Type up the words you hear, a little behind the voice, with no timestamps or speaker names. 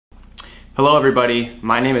Hello everybody,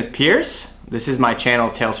 my name is Pierce. This is my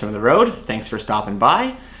channel Tales from the Road. Thanks for stopping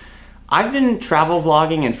by. I've been travel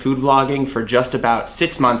vlogging and food vlogging for just about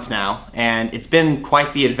 6 months now, and it's been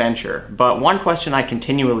quite the adventure. But one question I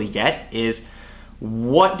continually get is,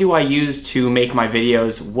 what do I use to make my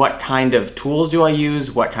videos? What kind of tools do I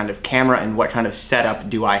use? What kind of camera and what kind of setup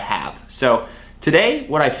do I have? So today,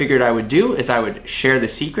 what I figured I would do is I would share the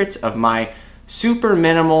secrets of my super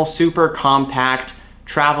minimal, super compact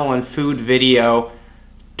travel and food video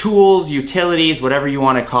tools, utilities, whatever you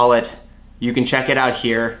want to call it. You can check it out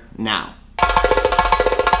here now.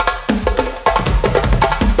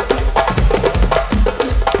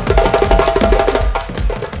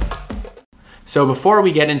 So before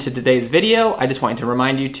we get into today's video, I just wanted to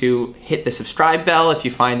remind you to hit the subscribe bell if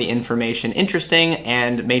you find the information interesting,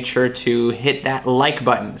 and make sure to hit that like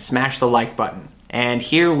button, smash the like button. And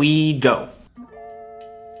here we go.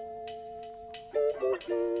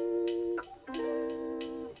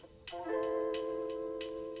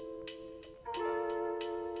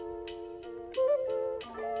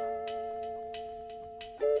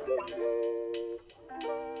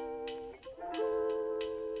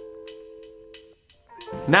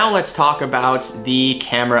 Now let's talk about the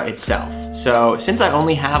camera itself. So since I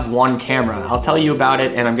only have one camera, I'll tell you about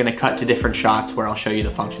it and I'm gonna cut to different shots where I'll show you the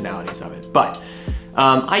functionalities of it. But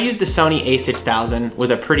I use the Sony a6000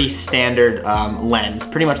 with a pretty standard lens,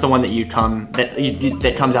 pretty much the one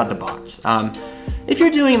that comes out the box. If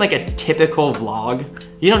you're doing like a typical vlog,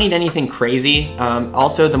 you don't need anything crazy.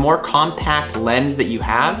 Also, the more compact lens that you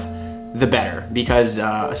have, the better, because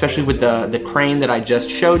especially with the crane that I just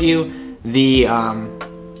showed you, the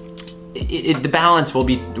balance will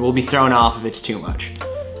be thrown off if it's too much.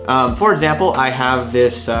 For example, I have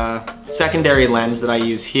this secondary lens that I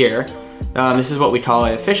use here. This is what we call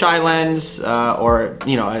a fisheye lens, or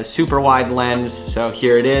a super wide lens. So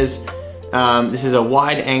here it is. This is a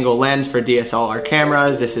wide angle lens for DSLR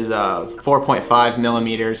cameras. This is 4.5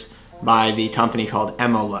 millimeters by the company called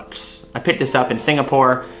Emolux. I picked this up in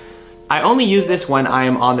Singapore. I only use this when I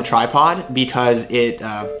am on the tripod because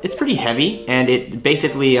it's pretty heavy and it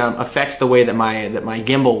basically affects the way that my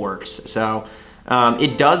gimbal works. So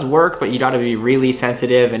it does work, but you got to be really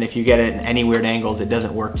sensitive, and if you get it in any weird angles, it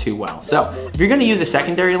doesn't work too well. So if you're going to use a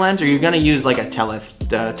secondary lens, or you're going to use like a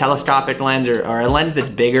telescopic lens, or a lens that's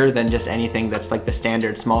bigger than just anything that's like the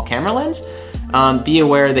standard small camera lens, be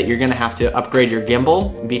aware that you're going to have to upgrade your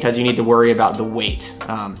gimbal because you need to worry about the weight,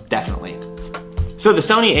 definitely. So the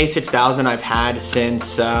Sony a6000 I've had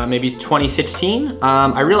since maybe 2016.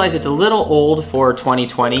 I realize it's a little old for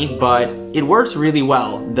 2020, but it works really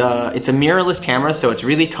well. It's a mirrorless camera, so it's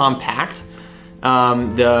really compact.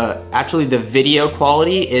 Actually, the video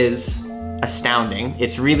quality is astounding.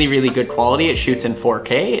 It's really, really good quality. It shoots in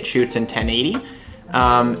 4K, it shoots in 1080.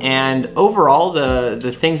 And overall,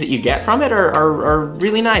 the things that you get from it are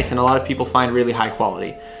really nice, and a lot of people find really high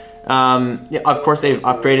quality. Of course, they've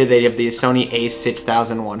upgraded. They have the Sony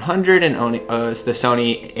a6100 and the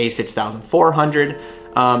Sony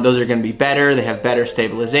a6400. Those are going to be better. They have better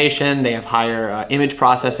stabilization. They have higher image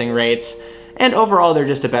processing rates. And overall, they're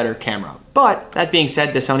just a better camera. But that being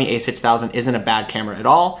said, the Sony a6000 isn't a bad camera at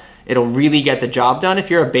all. It'll really get the job done.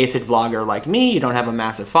 If you're a basic vlogger like me, you don't have a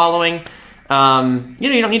massive following,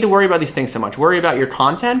 you don't need to worry about these things so much. Worry about your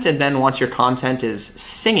content, and then once your content is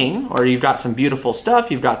singing, or you've got some beautiful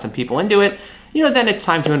stuff, you've got some people into it, then it's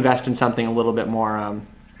time to invest in something a little bit more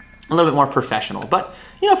professional. But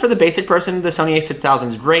for the basic person, the Sony a6000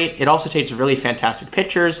 is great. It also takes really fantastic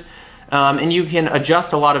pictures, and you can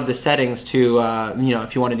adjust a lot of the settings to,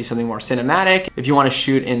 if you want to do something more cinematic. If you want to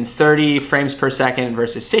shoot in 30 frames per second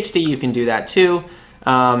versus 60, you can do that too.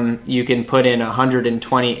 You can put in a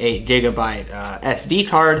 128 gigabyte SD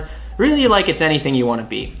card, really like it's anything you want to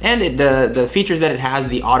be. And the features that it has,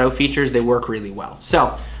 the auto features, they work really well.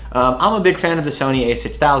 So I'm a big fan of the Sony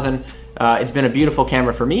a6000. It's been a beautiful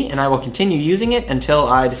camera for me, and I will continue using it until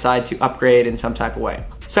I decide to upgrade in some type of way.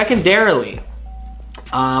 Secondarily,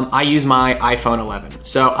 I use my iPhone 11.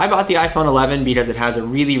 So I bought the iPhone 11 because it has a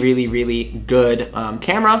really, really, really good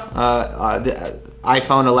camera. The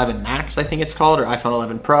iPhone 11 Max, I think it's called, or iPhone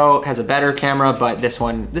 11 Pro has a better camera, but this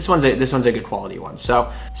one's a good quality one.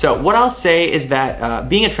 So what I'll say is that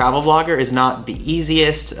being a travel vlogger is not the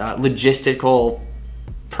easiest logistical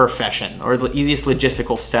profession, or the easiest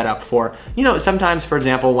logistical setup for, sometimes, for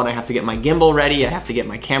example, when I have to get my gimbal ready, I have to get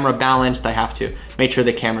my camera balanced, I have to make sure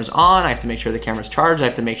the camera's on, I have to make sure the camera's charged, I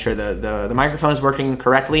have to make sure the microphone is working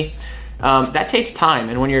correctly. That takes time,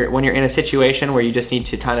 and when you're in a situation where you just need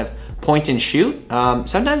to kind of point and shoot,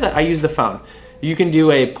 sometimes I use the phone. You can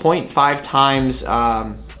do a 0.5 times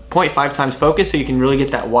 0.5 times focus, so you can really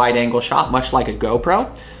get that wide angle shot, much like a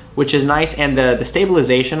GoPro, which is nice. And the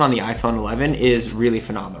stabilization on the iPhone 11 is really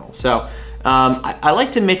phenomenal. So I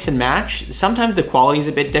like to mix and match. Sometimes the quality is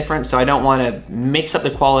a bit different, so I don't want to mix up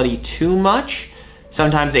the quality too much.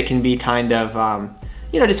 Sometimes it can be kind of,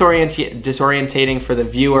 you know, disorientating for the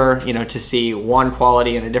viewer, you know, to see one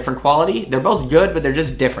quality and a different quality. They're both good, but they're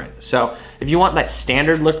just different. So if you want that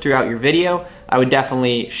standard look throughout your video, I would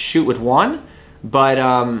definitely shoot with one. But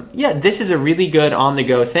yeah, this is a really good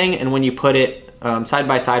on-the-go thing, and when you put it side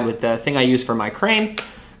by side with the thing I use for my crane,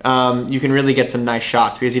 you can really get some nice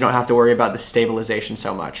shots because you don't have to worry about the stabilization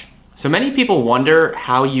so much. So many people wonder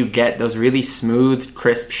how you get those really smooth,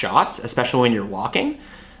 crisp shots, especially when you're walking.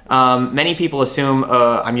 Many people assume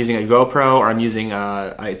I'm using a GoPro or I'm using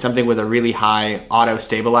something with a really high auto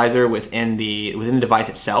stabilizer within the device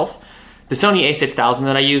itself. The Sony a6000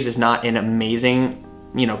 that I use is not an amazing,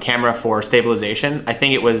 you know, camera for stabilization. I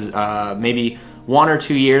think it was maybe 1 or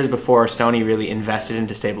 2 years before Sony really invested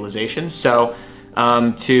into stabilization. So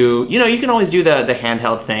you know, you can always do the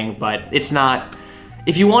handheld thing, but it's not,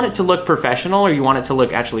 if you want it to look professional or you want it to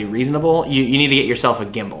look actually reasonable, you need to get yourself a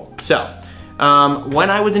gimbal. So when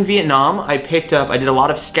I was in Vietnam, I did a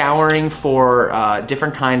lot of scouring for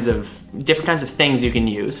different kinds of things you can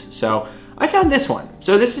use. So I found this one.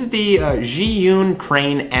 So this is the Zhiyun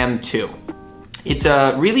Crane M2. It's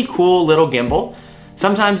a really cool little gimbal.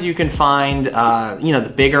 Sometimes you can find, you know,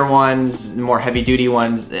 the bigger ones, more heavy-duty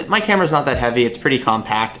ones. My camera's not that heavy; it's pretty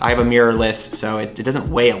compact. I have a mirrorless, so it doesn't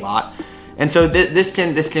weigh a lot, and so this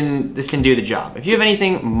can do the job. If you have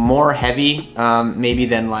anything more heavy, maybe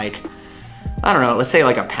than like, I don't know, let's say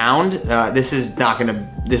like a pound, this is not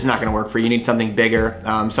gonna work for you. You need something bigger.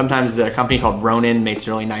 Sometimes the company called Ronin makes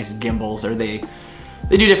really nice gimbals, or they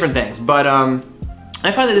do different things, but I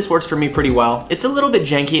find that this works for me pretty well. It's a little bit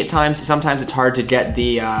janky at times. Sometimes it's hard to get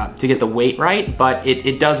the weight right, but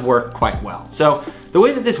it does work quite well. So the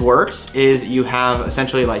way that this works is you have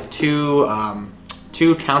essentially like two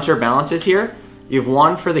counterbalances here. You have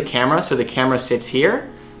one for the camera, so the camera sits here,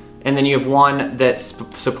 and then you have one that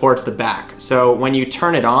supports the back. So when you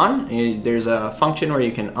turn it on, there's a function where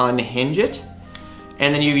you can unhinge it,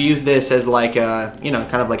 and then you use this as like a, you know,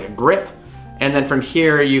 kind of like a grip. And then from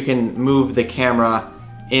here, you can move the camera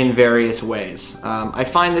in various ways. I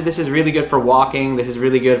find that this is really good for walking. This is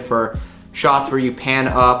really good for shots where you pan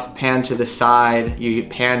up, pan to the side, you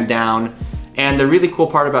pan down. And the really cool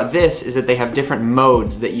part about this is that they have different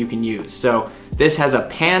modes that you can use. So this has a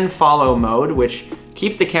pan follow mode, which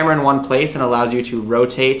keeps the camera in one place and allows you to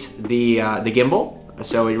rotate the gimbal.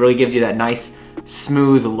 So it really gives you that nice,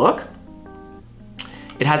 smooth look.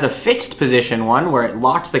 It has a fixed position one where it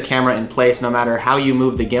locks the camera in place no matter how you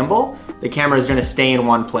move the gimbal. The camera is going to stay in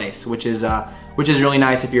one place, which is really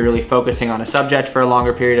nice if you're really focusing on a subject for a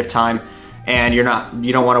longer period of time and you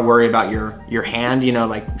don't want to worry about your hand, you know,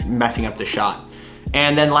 like messing up the shot.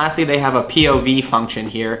 And then lastly, they have a POV function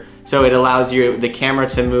here. So it allows the camera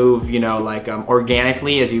to move, you know, like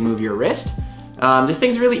organically as you move your wrist. This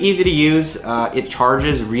thing's really easy to use. It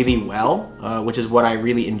charges really well, which is what I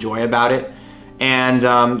really enjoy about it. And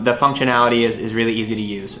the functionality is really easy to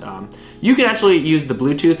use. You can actually use the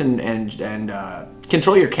Bluetooth and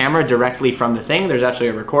control your camera directly from the thing. There's actually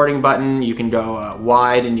a recording button. You can go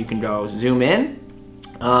wide and you can go zoom in.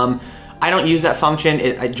 I don't use that function.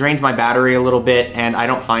 It drains my battery a little bit, and I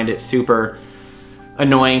don't find it super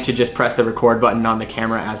annoying to just press the record button on the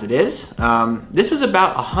camera as it is. This was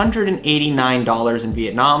about $189 in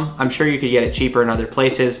Vietnam. I'm sure you could get it cheaper in other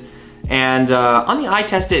places. And on the eye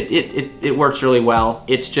test, it works really well.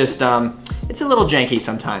 It's just, it's a little janky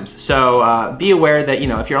sometimes. So be aware that, you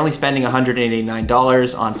know, if you're only spending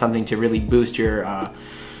 $189 on something to really boost your,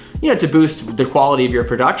 you know, to boost the quality of your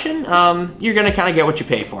production, you're gonna kind of get what you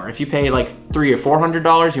pay for. If you pay like $300 or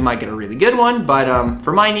 $400, you might get a really good one. But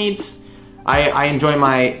for my needs, I enjoy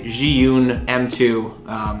my Zhiyun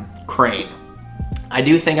M2 crane. I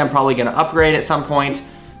do think I'm probably gonna upgrade at some point.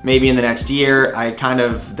 Maybe in the next year.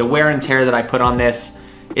 The wear and tear that I put on this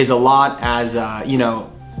is a lot, as you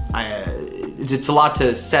know, it's a lot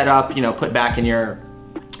to set up, you know, put back in your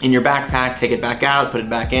backpack, take it back out, put it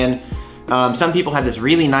back in. Some people have this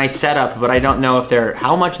really nice setup, but I don't know if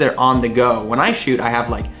how much they're on the go. When I shoot, I have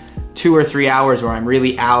like 2 or 3 hours where I'm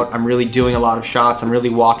really out, I'm really doing a lot of shots, I'm really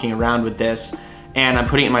walking around with this, and I'm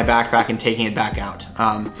putting it in my backpack and taking it back out,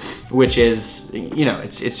 which is, you know,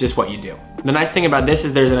 it's just what you do. The nice thing about this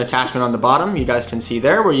is there's an attachment on the bottom, you guys can see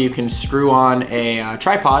there, where you can screw on a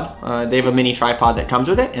tripod. They have a mini tripod that comes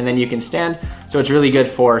with it, and then you can stand. So it's really good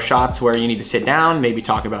for shots where you need to sit down, maybe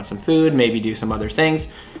talk about some food, maybe do some other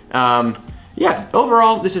things. Yeah,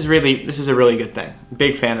 overall, this is a really good thing.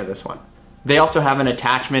 Big fan of this one. They also have an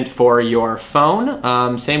attachment for your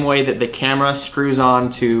phone. Same way that the camera screws on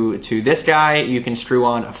to this guy, you can screw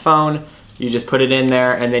on a phone. You just put it in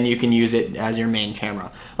there and then you can use it as your main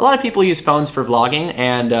camera. A lot of people use phones for vlogging,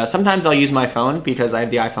 and sometimes I'll use my phone because I have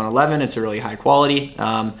the iPhone 11. It's a really high quality.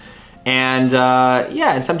 Yeah,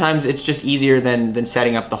 and sometimes it's just easier than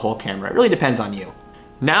setting up the whole camera. It really depends on you.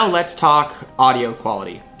 Now let's talk audio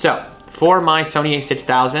quality. So for my Sony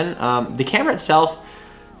a6000, the camera itself,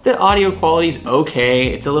 the audio quality is okay.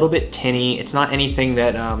 It's a little bit tinny. It's not anything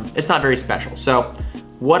that, it's not very special. So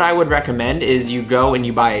what I would recommend is you go and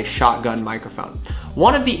you buy a shotgun microphone.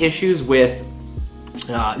 One of the issues with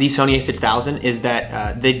the Sony a6000 is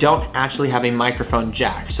that they don't actually have a microphone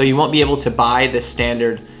jack. So you won't be able to buy the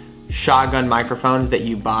standard shotgun microphones that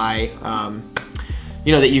you buy,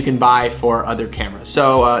 that you can buy for other cameras.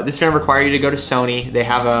 So this is gonna require you to go to Sony. They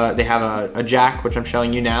have a jack, which I'm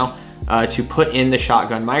showing you now, to put in the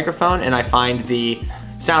shotgun microphone, and I find the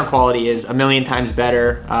sound quality is a million times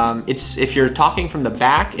better. If you're talking from the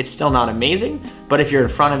back, it's still not amazing, but if you're in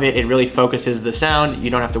front of it, it really focuses the sound. You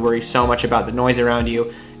don't have to worry so much about the noise around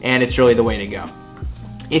you, and it's really the way to go.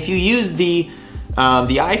 If you use the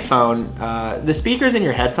iPhone, the speakers in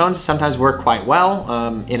your headphones sometimes work quite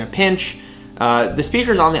well in a pinch. The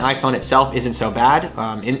speakers on the iPhone itself isn't so bad.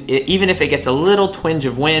 Even if it gets a little twinge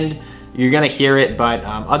of wind, you're gonna hear it, but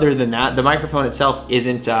other than that, the microphone itself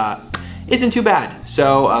isn't too bad.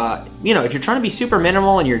 So, if you're trying to be super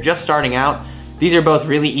minimal and you're just starting out, these are both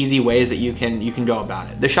really easy ways that you can go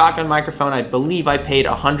about it. The shotgun microphone, I believe I paid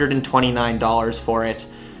 $129 for it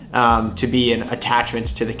to be an attachment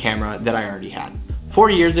to the camera that I already had. 4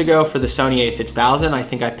 years ago for the Sony a6000, I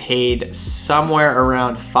think I paid somewhere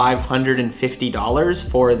around $550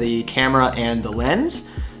 for the camera and the lens.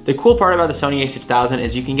 The cool part about the Sony a6000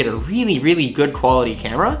 is you can get a really, really good quality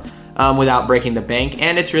camera without breaking the bank,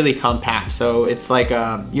 and it's really compact. So it's like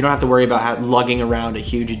you don't have to worry about lugging around a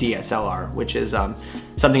huge DSLR, which is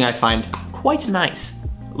something I find quite nice.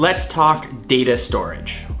 Let's talk data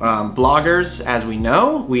storage. Bloggers, as we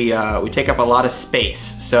know, we take up a lot of space.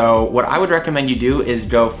 So what I would recommend you do is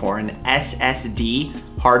go for an SSD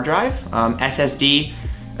hard drive. SSD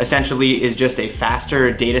essentially is just a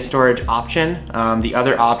faster data storage option. The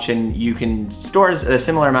other option, you can store a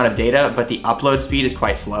similar amount of data, but the upload speed is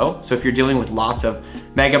quite slow. So if you're dealing with lots of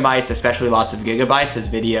megabytes, especially lots of gigabytes as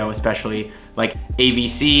video, especially like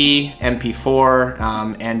AVC,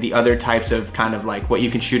 MP4, and the other types of kind of like what you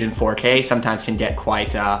can shoot in 4K sometimes can get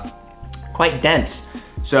quite dense.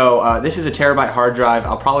 So this is a terabyte hard drive.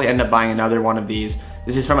 I'll probably end up buying another one of these.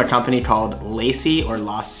 This is from a company called Lacy or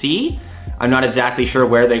Lacy. I'm not exactly sure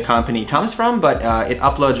where the company comes from, but it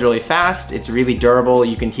uploads really fast. It's really durable.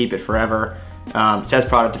 You can keep it forever. It says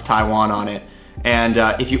product of Taiwan on it. And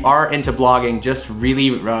if you are into blogging, just really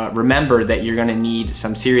remember that you're gonna need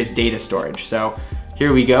some serious data storage. So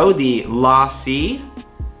here we go, the Lacy.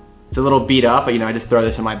 It's a little beat up, but I just throw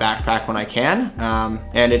this in my backpack when I can.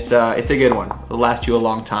 And it's a good one. It'll last you a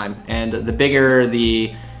long time. And the bigger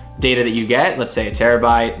the data that you get, let's say a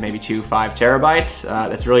terabyte, maybe 5 terabytes,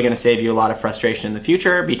 that's really gonna save you a lot of frustration in the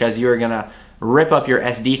future, because you are gonna rip up your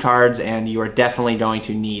SD cards and you are definitely going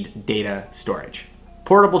to need data storage.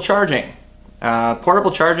 Portable charging.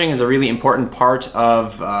 Portable charging is a really important part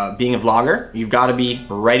of being a vlogger. You've got to be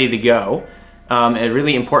ready to go. A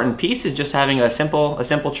really important piece is just having a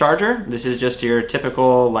simple charger. This is just your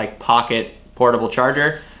typical like pocket portable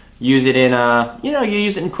charger. Use it in you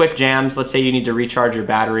use it in quick jams. Let's say you need to recharge your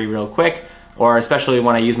battery real quick, or especially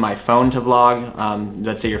when I use my phone to vlog.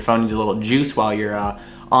 Let's say your phone needs a little juice while you're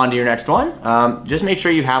on to your next one. Just make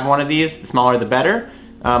sure you have one of these. The smaller the better.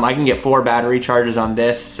 I can get 4 battery chargers on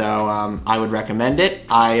this, so I would recommend it.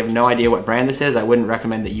 I have no idea what brand this is. I wouldn't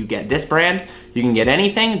recommend that you get this brand. You can get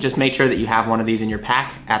anything, just make sure that you have one of these in your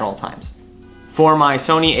pack at all times. For my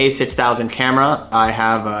Sony a6000 camera, I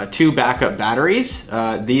have 2 backup batteries.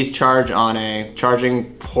 These charge on a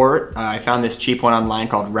charging port. I found this cheap one online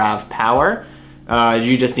called RAV Power.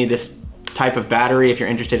 You just need this type of battery. If you're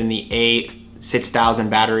interested in the a6000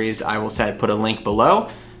 batteries, I will put a link below.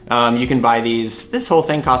 You can buy these. This whole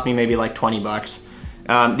thing cost me maybe like 20 bucks.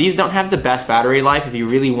 These don't have the best battery life. If you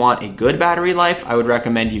really want a good battery life, I would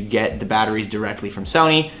recommend you get the batteries directly from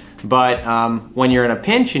Sony. But when you're in a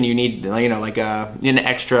pinch and you need, like an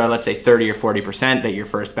extra, let's say 30 or 40% that your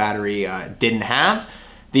first battery didn't have,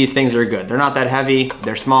 these things are good. They're not that heavy,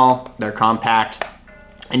 they're small, they're compact,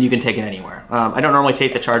 and you can take it anywhere. I don't normally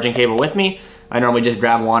take the charging cable with me. I normally just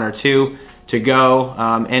grab 1 or 2 to go.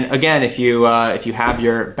 And again, if you have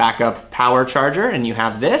your backup power charger and you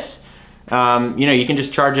have this, you know, you can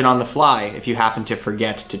just charge it on the fly if you happen to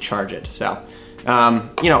forget to charge it. So,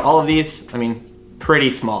 you know, all of these, I mean,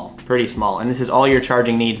 pretty small, and this is all your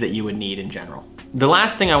charging needs that you would need in general. The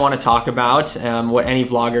last thing I want to talk about, what any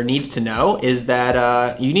vlogger needs to know, is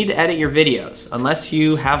that you need to edit your videos. Unless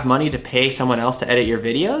you have money to pay someone else to edit your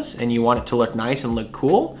videos and you want it to look nice and look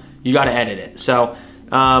cool, you got to edit it. So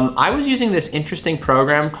I was using this interesting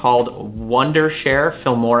program called Wondershare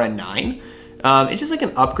Filmora 9. It's just like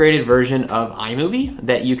an upgraded version of iMovie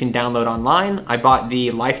that you can download online. I bought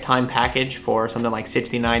the lifetime package for something like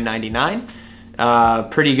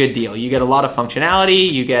 $69.99. Pretty good deal. You get a lot of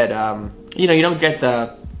functionality. You get, you know, you don't get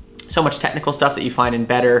so much technical stuff that you find in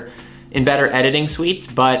better editing suites,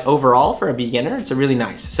 but overall for a beginner, it's a really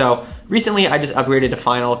nice. So recently I just upgraded to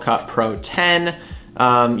Final Cut Pro 10.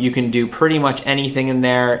 You can do pretty much anything in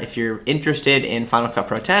there. If you're interested in Final Cut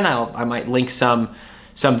Pro 10, I might link some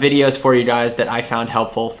videos for you guys that I found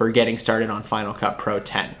helpful for getting started on Final Cut Pro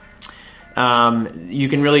 10. You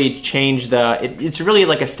can really change it's really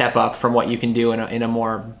like a step up from what you can do in a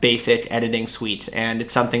more basic editing suite, and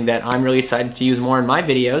it's something that I'm really excited to use more in my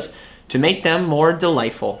videos to make them more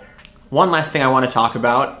delightful. One last thing I want to talk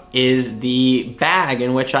about is the bag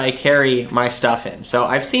in which I carry my stuff in. So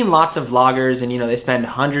I've seen lots of vloggers and, you know, they spend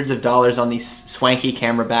hundreds of dollars on these swanky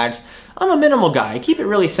camera bags. I'm a minimal guy. I keep it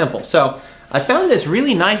really simple. So I found this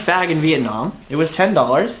really nice bag in Vietnam. It was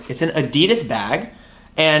 $10. It's an Adidas bag.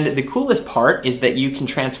 And the coolest part is that you can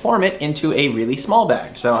transform it into a really small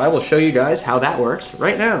bag. So I will show you guys how that works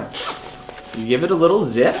right now. You give it a little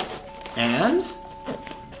zip and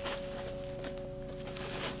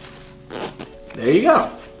there you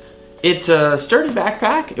go. It's a sturdy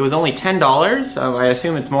backpack. It was only $10. I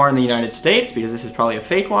assume it's more in the United States because this is probably a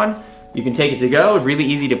fake one. You can take it to go. Really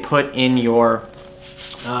easy to put in your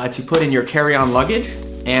carry-on luggage,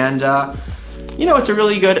 and you know, it's a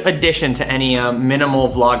really good addition to any minimal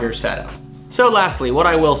vlogger setup. So lastly, what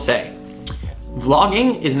I will say,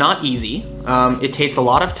 vlogging is not easy. It takes a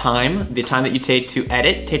lot of time. The time that you take to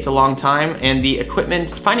edit takes a long time, and the equipment,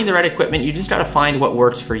 finding the right equipment, you just gotta find what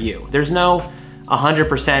works for you. There's no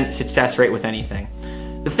 100% success rate with anything.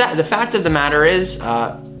 The fact of the matter is,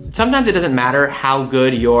 sometimes it doesn't matter how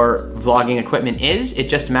good your vlogging equipment is, it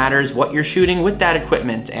just matters what you're shooting with that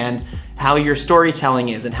equipment and how your storytelling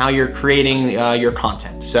is and how you're creating your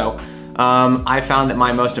content. So I found that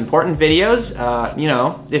my most important videos, you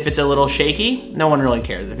know, if it's a little shaky, no one really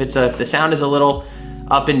cares. If the sound is a little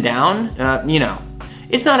up and down, you know,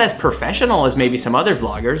 it's not as professional as maybe some other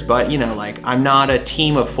vloggers, but you know, like I'm not a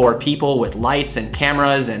team of 4 people with lights and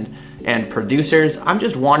cameras and producers. I'm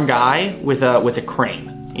just one guy with a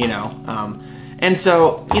crane, you know. And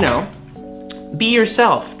so, you know, be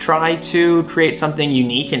yourself. Try to create something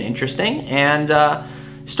unique and interesting, and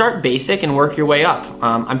start basic and work your way up.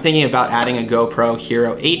 I'm thinking about adding a GoPro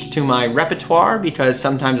Hero 8 to my repertoire because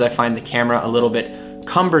sometimes I find the camera a little bit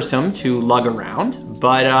cumbersome to lug around,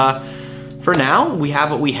 but for now, we have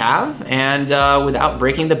what we have, and without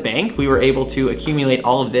breaking the bank, we were able to accumulate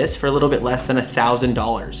all of this for a little bit less than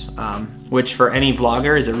 $1,000, which for any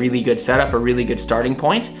vlogger is a really good setup, a really good starting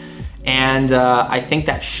point, and I think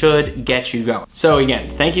that should get you going. So again,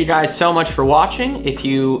 thank you guys so much for watching. If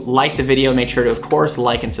you liked the video, make sure to, of course,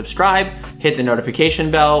 like and subscribe, hit the notification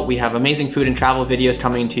bell. We have amazing food and travel videos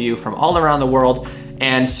coming to you from all around the world,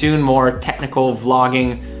 and soon more technical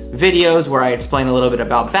vlogging videos where I explain a little bit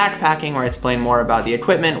about backpacking, where I explain more about the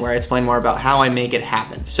equipment, where I explain more about how I make it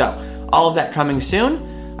happen. So all of that coming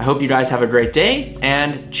soon. I hope you guys have a great day,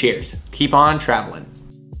 and cheers. Keep on traveling.